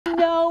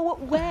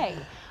no way.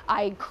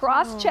 I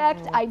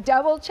cross-checked, I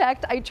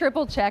double-checked, I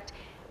triple-checked.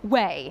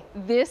 Way.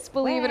 This,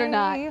 believe it or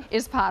not,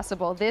 is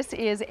possible. This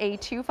is a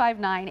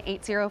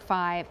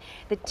 259805.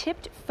 The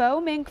tipped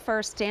faux mink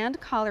fur stand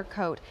collar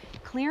coat.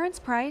 Clearance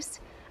price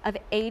of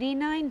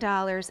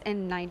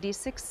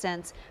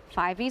 $89.96.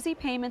 5 easy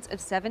payments of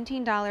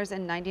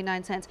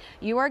 $17.99.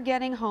 You are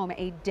getting home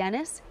a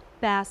Dennis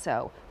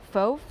Basso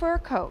faux fur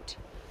coat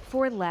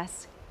for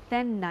less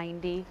than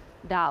 $90.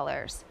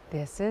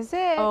 This is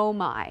it. Oh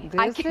my.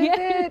 This is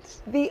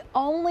it. The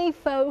only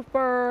faux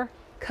fur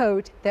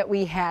coat that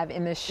we have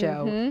in this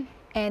show,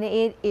 and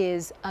it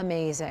is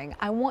amazing.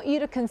 I want you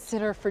to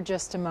consider for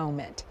just a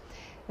moment.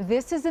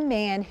 This is a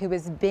man who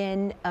has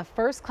been a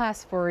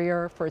first-class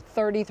furrier for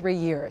 33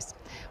 years.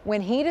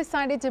 When he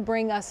decided to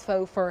bring us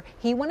faux fur,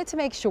 he wanted to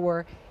make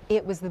sure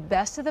it was the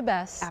best of the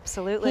best.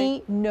 Absolutely.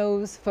 He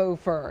knows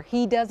faux fur.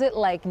 He does it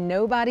like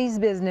nobody's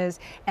business,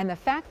 and the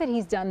fact that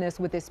he's done this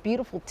with this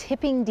beautiful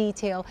tipping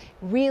detail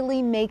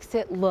really makes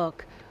it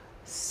look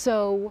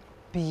so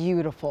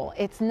beautiful.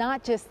 It's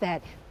not just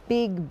that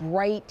big,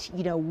 bright,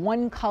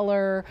 one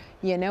color,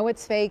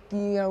 it's fake,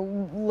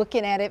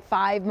 looking at it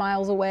 5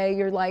 miles away,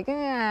 you're like,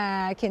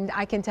 I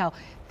can tell.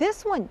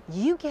 This one,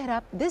 you get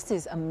up, this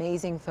is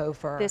amazing faux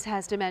fur. This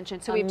has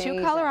dimension. So we have 2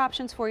 color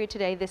options for you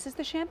today. This is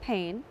the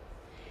champagne,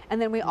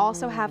 and then we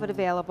also have it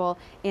available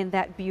in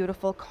that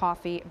beautiful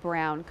coffee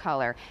brown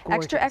color.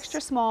 Gorgeous. Extra, extra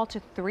small to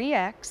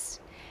 3X.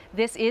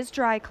 This is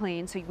dry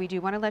clean, so we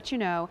do want to let you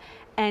know.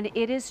 And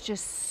it is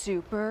just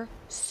super,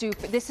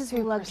 this is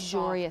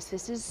luxurious. Soft.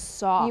 This is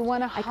soft. You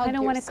want to hug I kind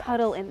of want to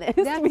cuddle in this,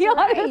 That's to be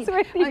honest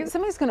right. with you.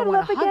 Somebody's going to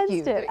want to hug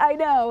you. I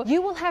know.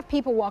 You will have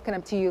people walking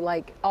up to you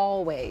like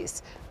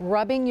always,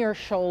 rubbing your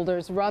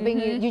shoulders, rubbing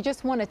you. You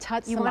just want to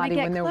touch somebody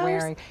when they're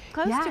wearing.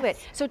 Close to it.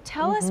 So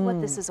tell us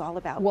what this is all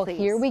about, Well, please.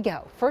 here we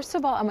go. First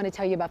of all, I'm going to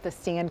tell you about the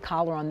stand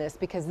collar on this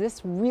because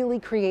this really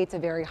creates a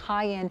very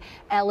high-end,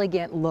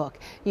 elegant look.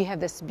 You have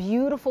this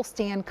beautiful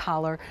stand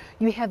collar.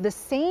 You have the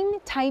same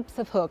types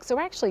of hooks. So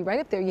actually, right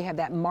up there, you have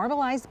that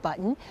marbleized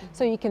button,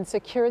 so you can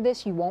secure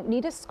this. You won't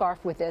need a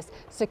scarf with this.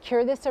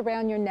 Secure this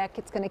around your neck.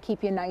 It's going to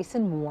keep you nice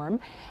and warm.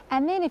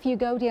 And then if you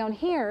go down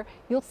here,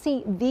 you'll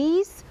see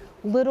these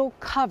little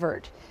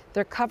covered.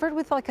 They're covered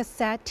with like a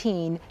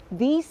sateen.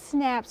 These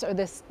snaps are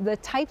the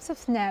types of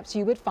snaps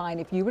you would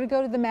find if you were to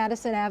go to the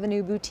Madison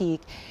Avenue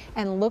boutique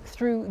and look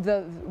through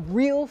the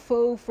real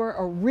faux fur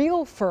or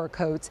real fur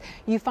coats.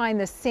 You find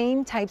the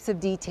same types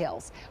of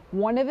details.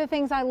 One of the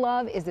things I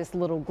love is this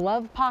little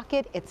glove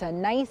pocket. It's a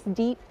nice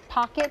deep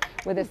pocket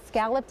with a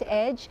scalloped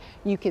edge.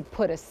 You could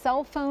put a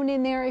cell phone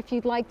in there if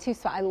you'd like to,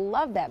 so I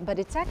love that. But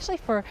it's actually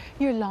for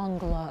your long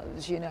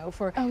gloves,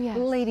 for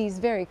ladies,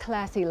 very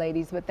classy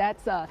ladies. But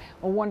that's a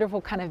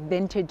wonderful kind of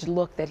vintage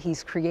look that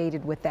he's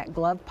created with that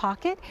glove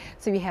pocket.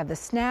 So you have the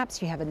snaps,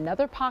 you have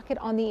another pocket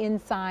on the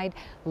inside,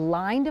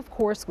 lined of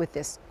course with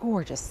this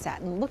gorgeous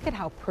satin. Look at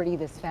how pretty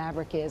this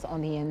fabric is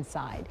on the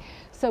inside.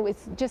 So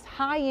it's just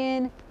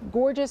high-end,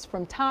 gorgeous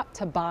from top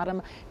to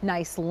bottom.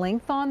 Nice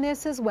length on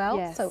this as well.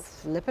 Yes. So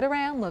flip it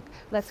around. Look,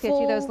 let's get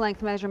you those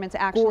length measurements.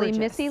 Actually, gorgeous.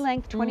 Missy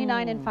length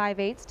 29 and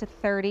 5/8 to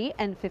 30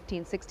 and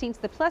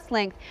 15/16. The plus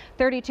length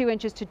 32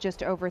 inches to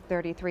just over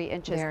 33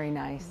 inches. Very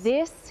nice.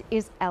 This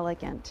is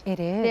elegant. It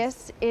is.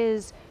 This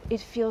is. It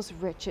feels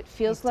rich. It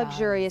feels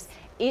luxurious.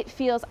 It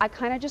feels, I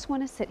kind of just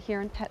want to sit here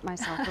and pet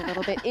myself a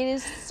little bit. It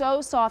is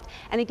so soft,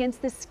 and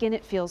against the skin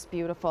it feels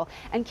beautiful.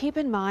 And keep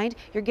in mind,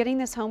 you're getting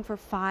this home for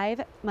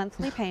 5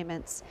 monthly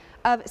payments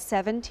of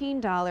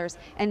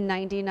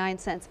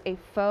 $17.99. A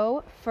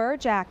faux fur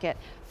jacket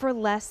for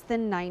less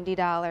than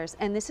 $90.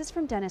 And this is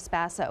from Dennis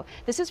Basso.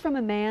 This is from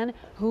a man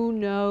who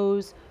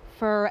knows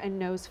fur and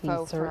knows faux fur.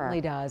 He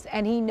certainly fur. does,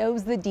 and he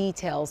knows the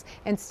details.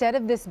 Instead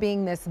of this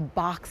being this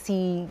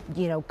boxy,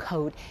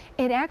 coat,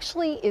 it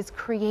actually is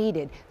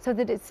created so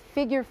that it's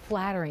figure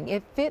flattering.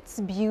 It fits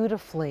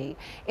beautifully.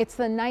 It's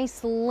the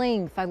nice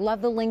length. I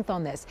love the length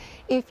on this.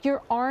 If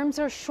your arms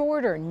are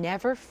shorter,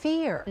 never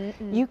fear.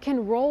 You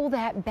can roll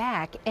that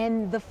back,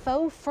 and the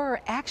faux fur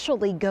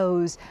actually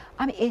goes,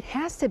 it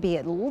has to be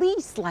at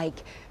least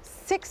like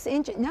 6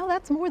 inches. No,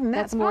 that's more than that.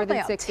 That's more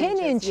than 6 10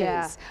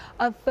 inches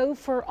of faux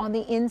fur on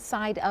the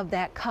inside of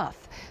that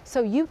cuff.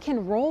 So you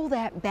can roll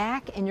that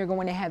back, and you're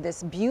going to have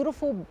this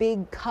beautiful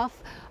big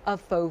cuff of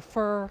faux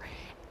fur.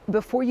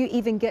 Before you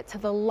even get to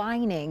the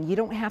lining, you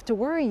don't have to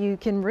worry. You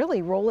can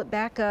really roll it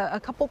back a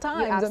couple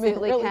times. You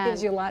absolutely it really can.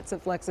 gives you lots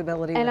of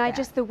flexibility. And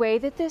with the way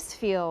that this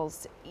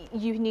feels,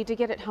 you need to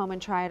get it home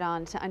and try it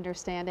on to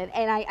understand it.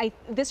 And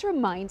this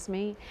reminds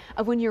me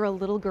of when you're a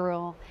little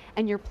girl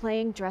and you're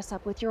playing dress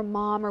up with your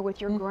mom or with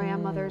your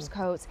grandmother's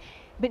coats.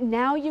 But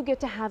now you get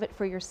to have it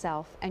for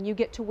yourself, and you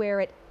get to wear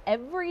it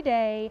every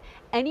day,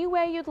 any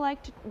way you'd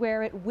like to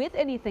wear it, with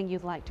anything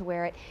you'd like to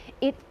wear it.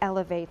 It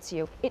elevates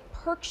you. It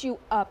perks you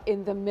up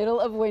in the middle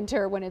of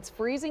winter when it's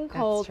freezing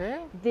cold. That's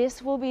true.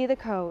 This will be the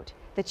coat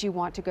that you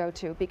want to go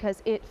to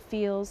because it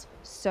feels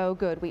so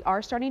good. We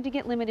are starting to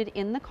get limited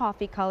in the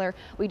coffee color.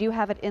 We do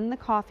have it in the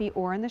coffee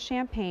or in the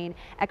champagne,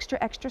 extra,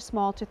 extra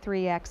small to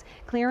 3X,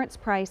 clearance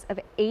price of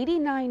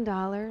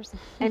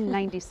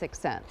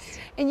 $89.96.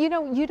 And you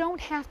know, you don't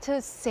have to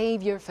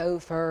save your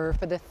faux fur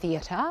for the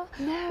theater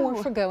or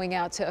for going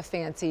out to a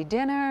fancy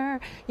dinner.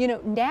 You know,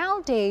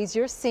 nowadays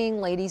you're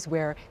seeing ladies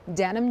wear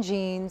denim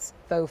jeans,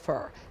 faux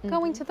fur.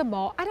 Going to the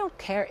mall, I don't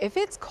care if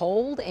it's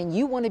cold and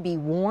you want to be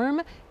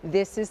warm,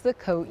 this is the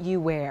coat you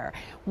wear.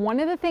 One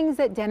of the things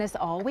that Dennis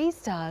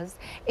always does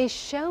is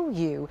show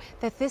you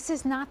that this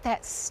is not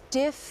that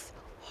stiff,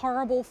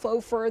 horrible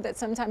faux fur that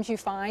sometimes you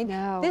find.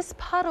 No. This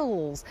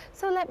puddles.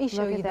 So let me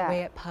show you the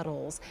way it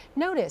puddles.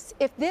 Notice,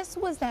 if this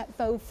was that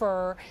faux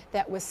fur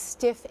that was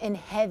stiff and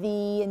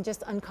heavy and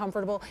just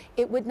uncomfortable,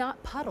 it would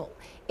not puddle.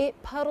 It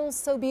puddles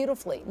so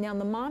beautifully. Now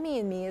the mommy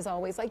in me is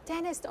always like,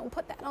 Dennis, don't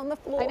put that on the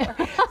floor.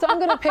 So I'm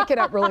gonna pick it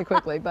up really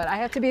quickly, but I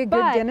have to be a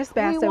good Dennis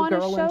Basso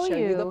girl and show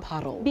you the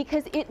puddle.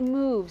 Because it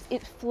moves,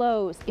 it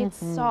flows, it's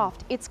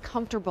soft, it's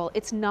comfortable,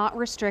 it's not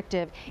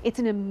restrictive. It's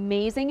an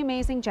amazing,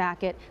 amazing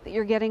jacket that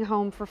you're getting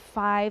home for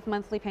 5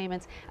 monthly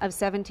payments of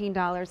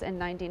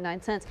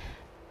 $17.99.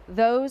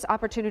 Those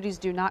opportunities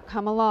do not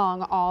come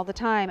along all the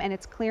time, and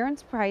it's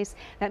clearance price.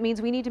 That means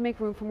we need to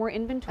make room for more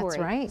inventory.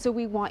 That's right. So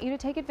we want you to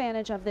take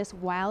advantage of this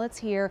while it's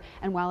here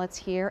and while it's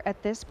here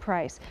at this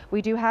price.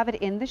 We do have it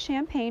in the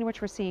champagne,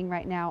 which we're seeing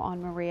right now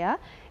on Maria.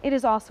 It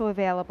is also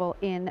available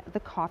in the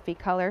coffee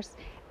colors,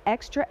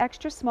 extra,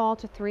 extra small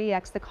to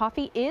 3X. The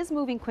coffee is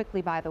moving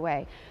quickly, by the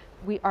way.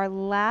 We are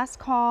last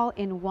call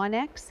in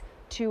 1X,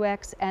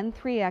 2X and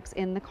 3X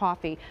in the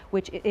coffee,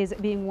 which is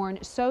being worn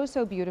so,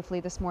 so beautifully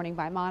this morning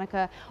by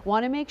Monica.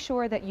 Want to make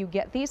sure that you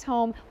get these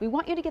home. We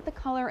want you to get the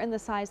color and the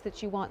size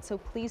that you want, so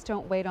please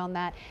don't wait on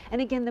that. And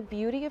again, the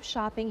beauty of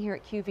shopping here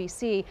at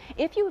QVC,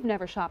 if you have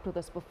never shopped with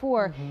us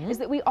before, is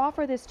that we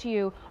offer this to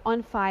you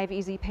on 5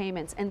 easy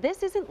payments. And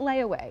this isn't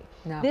layaway.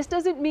 No. This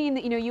doesn't mean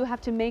that you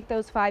have to make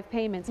those 5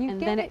 payments and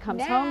then it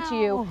comes home to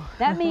you.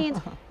 That means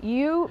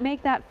you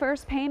make that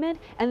first payment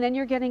and then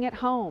you're getting it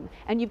home.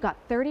 And you've got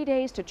 30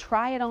 days to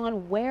try it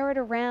on, wear it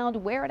around,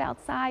 wear it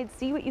outside,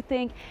 see what you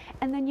think,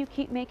 and then you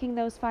keep making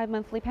those 5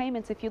 monthly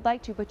payments if you'd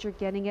like to, but you're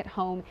getting it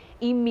home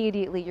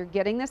immediately. You're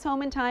getting this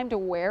home in time to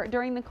wear it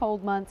during the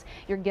cold months.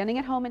 You're getting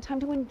it home in time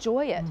to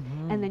enjoy it.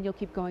 And then you'll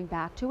keep going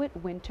back to it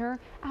winter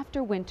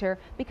after winter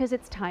because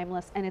it's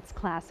timeless and it's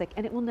classic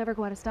and it will never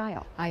go out of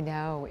style. I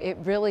know, it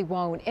really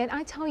won't. And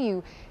I tell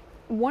you,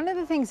 one of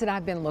the things that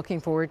I've been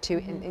looking forward to,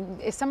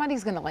 and if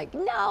somebody's gonna like,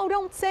 no,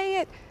 don't say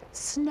it,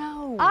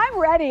 snow. I'm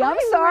ready. I'm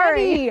sorry.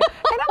 Ready.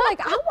 And I'm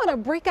like, I want to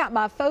break out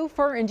my faux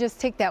fur and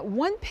just take that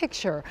one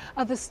picture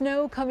of the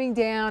snow coming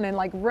down and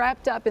like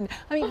wrapped up. And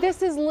I mean,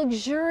 this is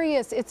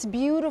luxurious. It's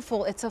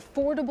beautiful. It's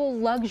affordable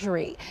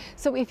luxury.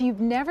 So if you've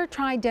never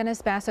tried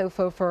Dennis Basso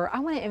faux fur, I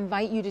want to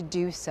invite you to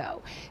do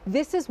so.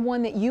 This is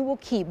one that you will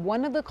keep.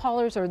 One of the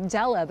callers, or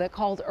Della that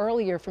called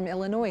earlier from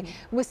Illinois,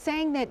 was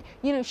saying that,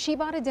 she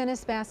bought a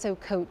Dennis Basso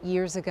coat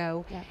years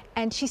ago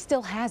and she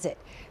still has it.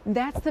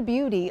 That's the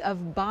beauty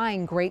of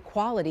buying great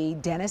quality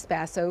Dennis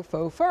Basso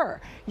faux fur.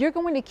 You're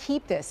going to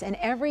keep this, and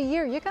every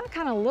year you're going to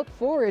kind of look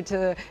forward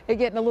to it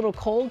getting a little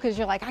cold because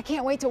you're like, I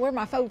can't wait to wear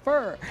my faux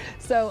fur.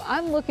 So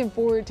I'm looking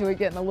forward to it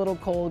getting a little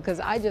cold because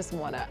I just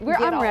want to.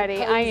 I'm ready.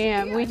 Cozy. I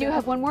am. We do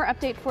have one more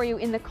update for you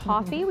in the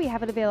coffee. We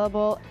have it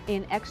available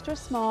in extra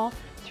small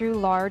through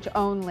large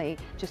only.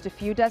 Just a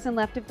few dozen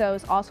left of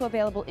those, also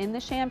available in the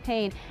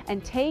champagne,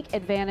 and take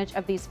advantage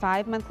of these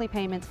 5 monthly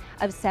payments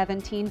of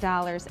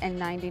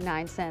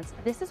 $17.99.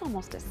 This is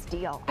almost a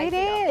steal. It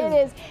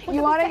is.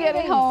 You want to get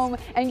it home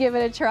and give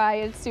it a try.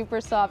 It's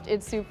super soft,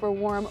 it's super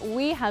warm.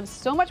 We have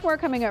so much more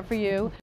coming up for you.